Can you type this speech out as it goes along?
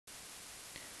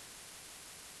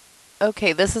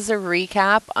Okay, this is a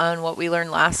recap on what we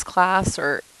learned last class,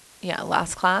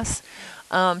 last class.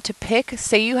 To pick,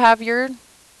 say you have your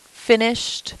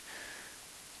finished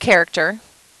character,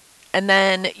 and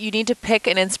then you need to pick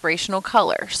an inspirational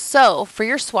color. So for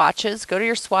your swatches, go to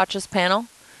your swatches panel.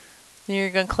 Then you're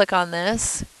going to click on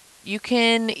this. You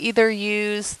can either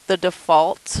use the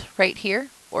default right here,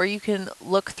 or you can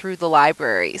look through the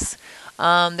libraries.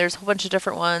 There's a whole bunch of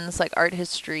different ones like art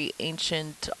history,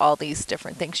 ancient, all these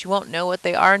different things. You won't know what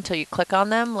they are until you click on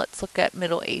them. Let's look at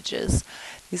Middle Ages.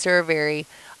 These are very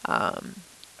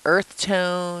earth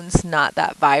tones, not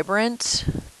that vibrant.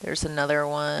 There's another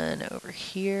one over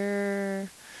here.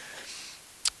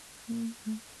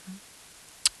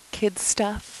 Kids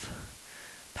stuff.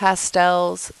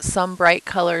 Pastels, some bright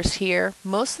colors here.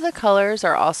 Most of the colors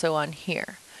are also on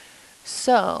here.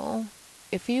 So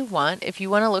if you want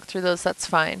to look through those, that's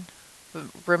fine. But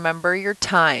remember your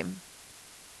time.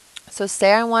 So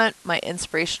say I want my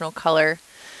inspirational color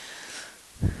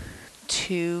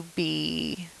to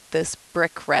be this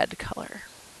brick red color.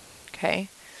 Okay.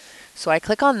 So I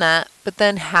click on that, but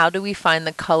then how do we find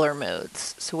the color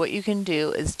modes? So what you can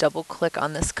do is double click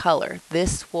on this color.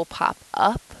 This will pop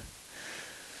up.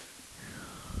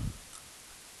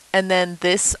 And then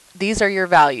these are your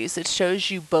values. It shows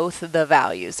you both of the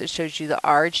values. It shows you the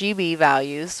RGB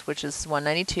values, which is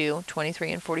 192,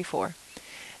 23, and 44. And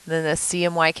then the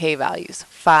CMYK values,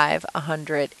 5,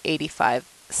 100, 85,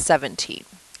 17.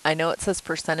 I know it says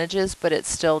percentages, but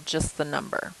it's still just the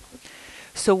number.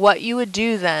 So what you would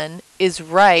do then is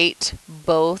write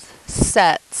both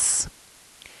sets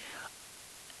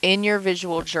in your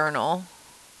visual journal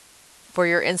for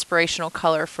your inspirational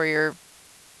color for your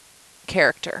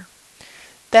character.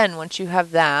 Then once you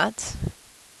have that,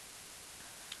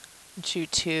 go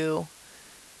to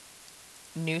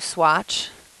new swatch.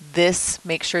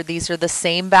 Make sure these are the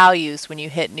same values when you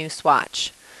hit new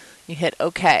swatch. You hit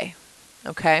OK.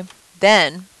 Okay.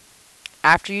 Then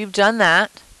after you've done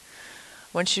that,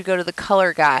 I want you to go to the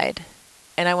color guide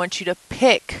and I want you to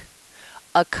pick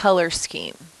a color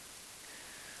scheme.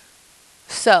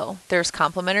 So there's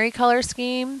complementary color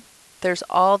scheme. There's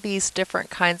all these different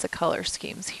kinds of color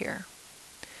schemes here.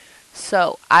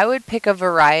 So I would pick a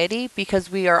variety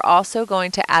because we are also going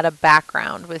to add a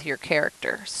background with your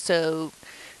character. So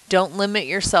don't limit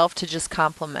yourself to just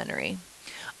complementary.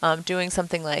 Doing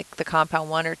something like the compound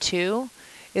 1 or 2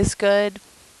 is good.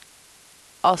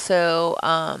 Also,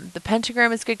 the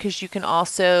pentagram is good because you can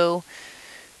also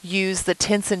use the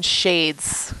tints and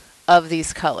shades of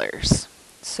these colors.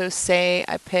 So say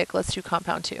I pick, let's do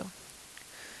compound 2.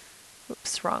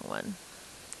 Oops, wrong one.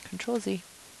 Control Z.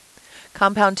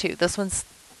 Compound 2. This one's,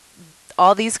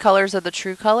 all these colors are the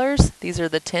true colors. These are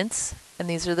the tints, and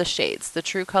these are the shades. The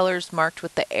true colors marked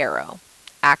with the arrow.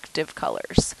 Active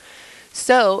colors.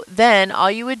 So then all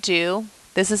you would do,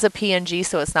 this is a PNG,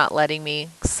 so it's not letting me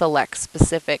select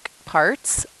specific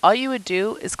parts. All you would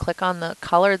do is click on the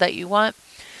color that you want,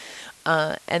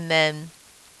 and then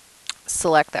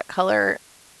select that color,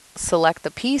 select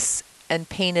the piece, and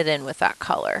paint it in with that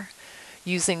color.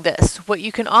 Using this. What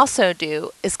you can also do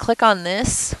is click on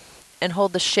this and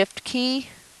hold the shift key,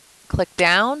 click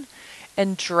down,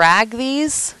 and drag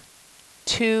these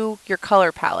to your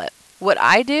color palette. What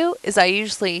I do is I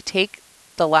usually take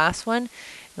the last one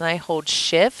and I hold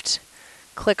shift,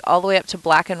 click all the way up to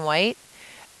black and white,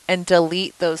 and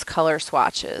delete those color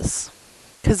swatches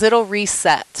because it'll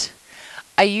reset.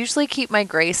 I usually keep my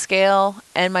grayscale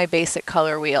and my basic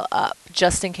color wheel up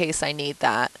just in case I need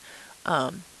that.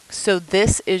 So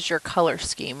this is your color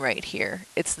scheme right here.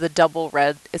 It's the double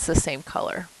red. It's the same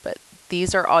color, but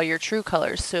these are all your true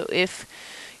colors. So if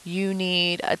you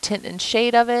need a tint and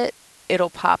shade of it, it'll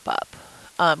pop up.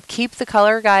 Keep the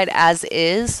color guide as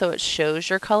is so it shows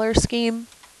your color scheme.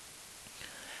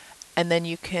 And then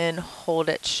you can hold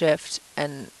it shift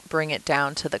and bring it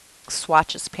down to the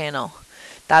swatches panel.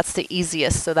 That's the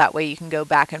easiest, so that way you can go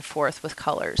back and forth with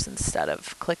colors instead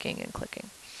of clicking and clicking.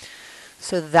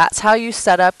 So that's how you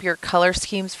set up your color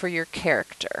schemes for your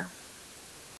character.